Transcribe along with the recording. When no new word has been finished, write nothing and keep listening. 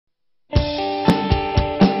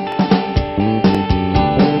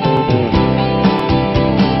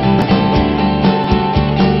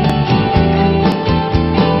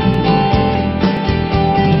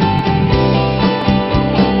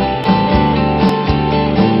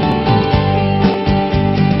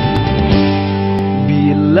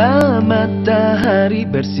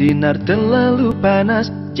bersinar terlalu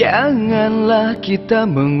panas. Janganlah kita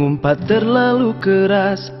mengumpat terlalu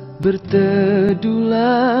keras.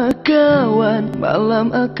 Berteduhlah kawan,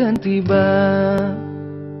 malam akan tiba.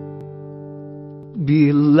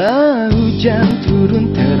 Bila hujan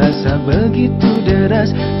turun terasa begitu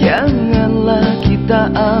deras, janganlah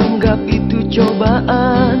kita anggap itu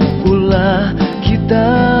cobaan. Ulah,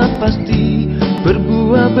 kita pasti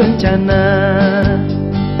berbuah bencana.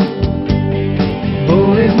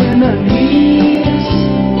 Boleh menangis,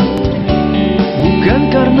 bukan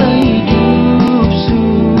karena hidup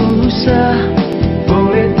susah.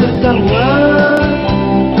 Boleh tertawa,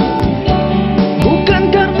 bukan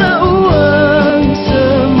karena uang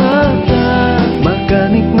semata. Maka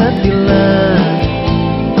nikmatilah,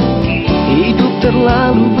 hidup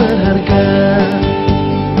terlalu berharga.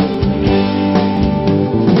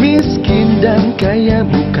 Miskin dan kaya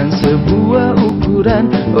bukan sebuah ukuran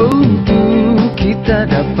untuk kita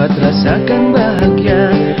dapat rasakan bahagia.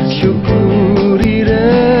 Syukuri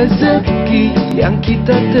rezeki yang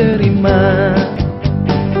kita terima.